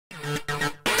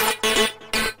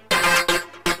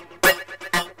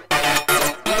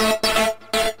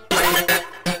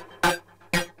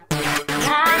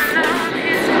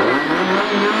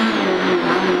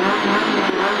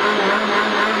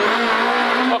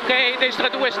Ok, destra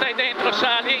 2, stai dentro,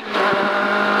 sali.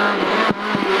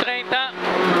 30.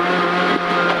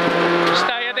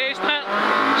 Stai a destra,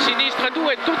 sinistra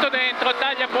 2, tutto dentro,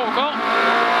 taglia poco.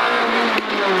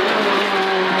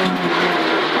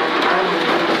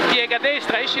 Piega a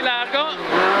destra, esci largo.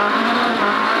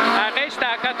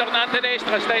 Stacca, tornante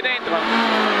destra, stai dentro.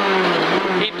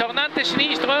 In tornante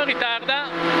sinistro, ritarda,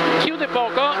 chiude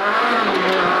poco.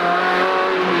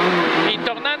 In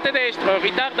tornante destro,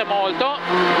 ritarda molto.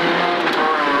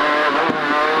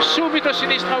 Subito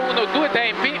sinistra 1, 2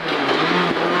 tempi.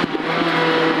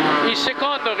 Il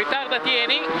secondo, ritarda,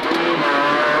 tieni.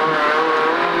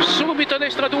 Subito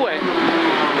destra 2.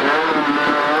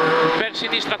 Per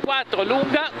sinistra 4,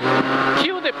 lunga.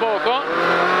 Chiude poco.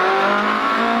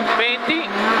 20.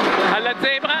 Alla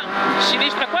zebra.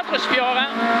 Sinistra 4, sfiora.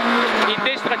 In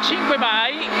destra 5,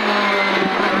 vai.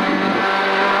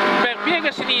 Per piega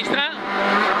a sinistra.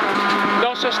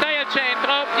 Dorso stai al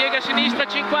centro. Piega a sinistra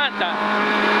 50.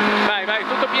 Vai, vai,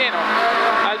 tutto pieno.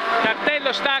 Al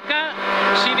cartello stacca.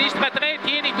 Sinistra 3,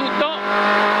 tieni tutto.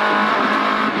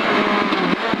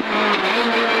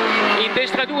 In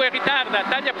destra 2, ritarda,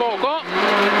 taglia poco.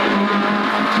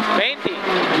 20.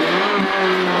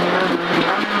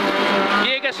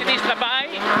 Piega a sinistra,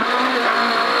 vai.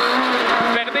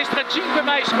 Per destra 5,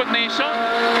 vai sconnesso.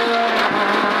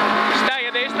 Stai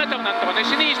a destra, tornantone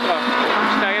sinistro.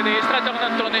 Stai a destra,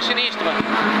 tornantone sinistro.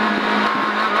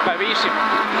 Bravissimo.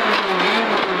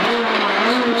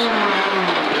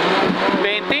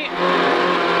 20.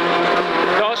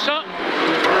 Dosso.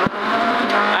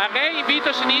 A re,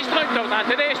 invito sinistro, il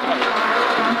tornante destro.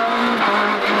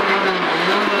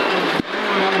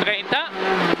 30.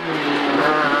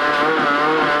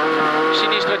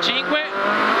 Sinistra 5.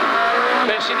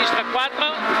 Per sinistra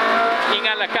 4. In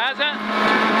alla casa.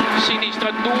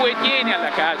 Sinistra 2, tieni alla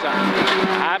casa.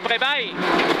 Apre, vai.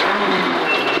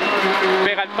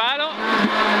 Per al palo.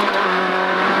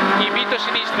 Invito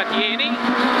sinistra, tieni.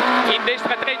 In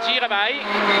destra 3, gira, vai.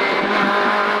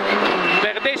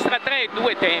 Per destra 3,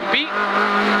 2 tempi.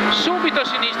 Subito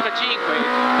sinistra 5.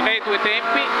 3, 2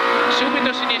 tempi.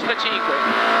 Subito sinistra 5.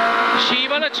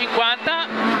 Scivola 50.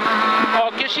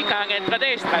 Occhio, chicane, entra a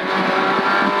destra.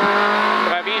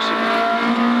 Bravissimo.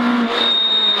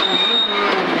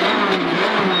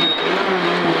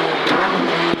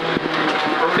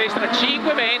 Destra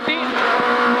 5, 20.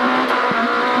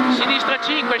 Sinistra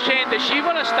 5, scende,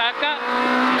 scivola, stacca.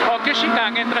 Occhio,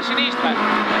 chicane, entra a sinistra.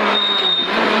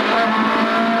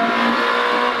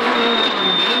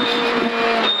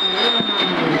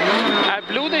 Al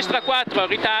blu, destra 4,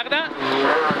 ritarda.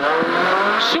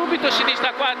 Subito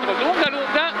sinistra 4, lunga,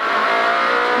 lunga.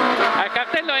 Al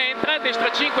cartello entra,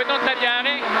 destra 5, non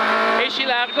tagliare. Esci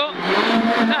largo.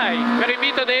 Dai, per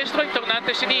invito destro, il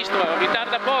tornante sinistro,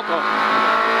 ritarda poco.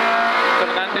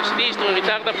 Tornante sinistro,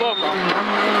 ritarda poco.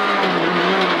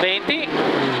 20.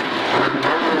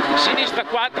 Sinistra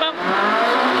 4.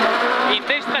 In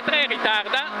destra 3,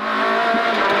 ritarda.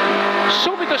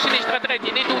 Subito sinistra 3,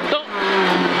 tieni tutto.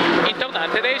 In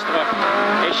tornante destro.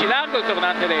 Esci largo, il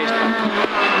tornante destro.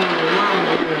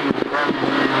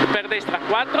 Per destra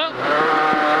 4.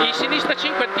 In sinistra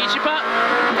 5, anticipa.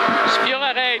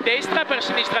 Sfiora re, destra, per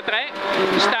sinistra 3.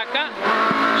 Stacca.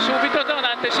 Subito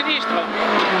tornante sinistro.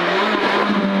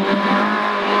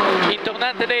 In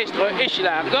tornante destro, esci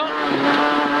largo.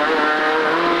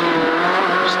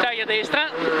 Stai a destra.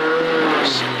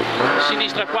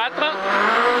 Sinistra 4.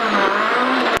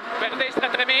 Per destra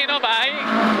 3 meno, vai.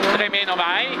 3 meno,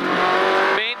 vai.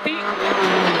 20.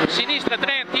 Sinistra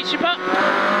 3, anticipa.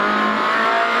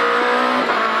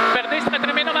 Per destra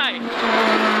 3 meno, vai.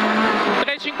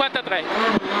 3,53.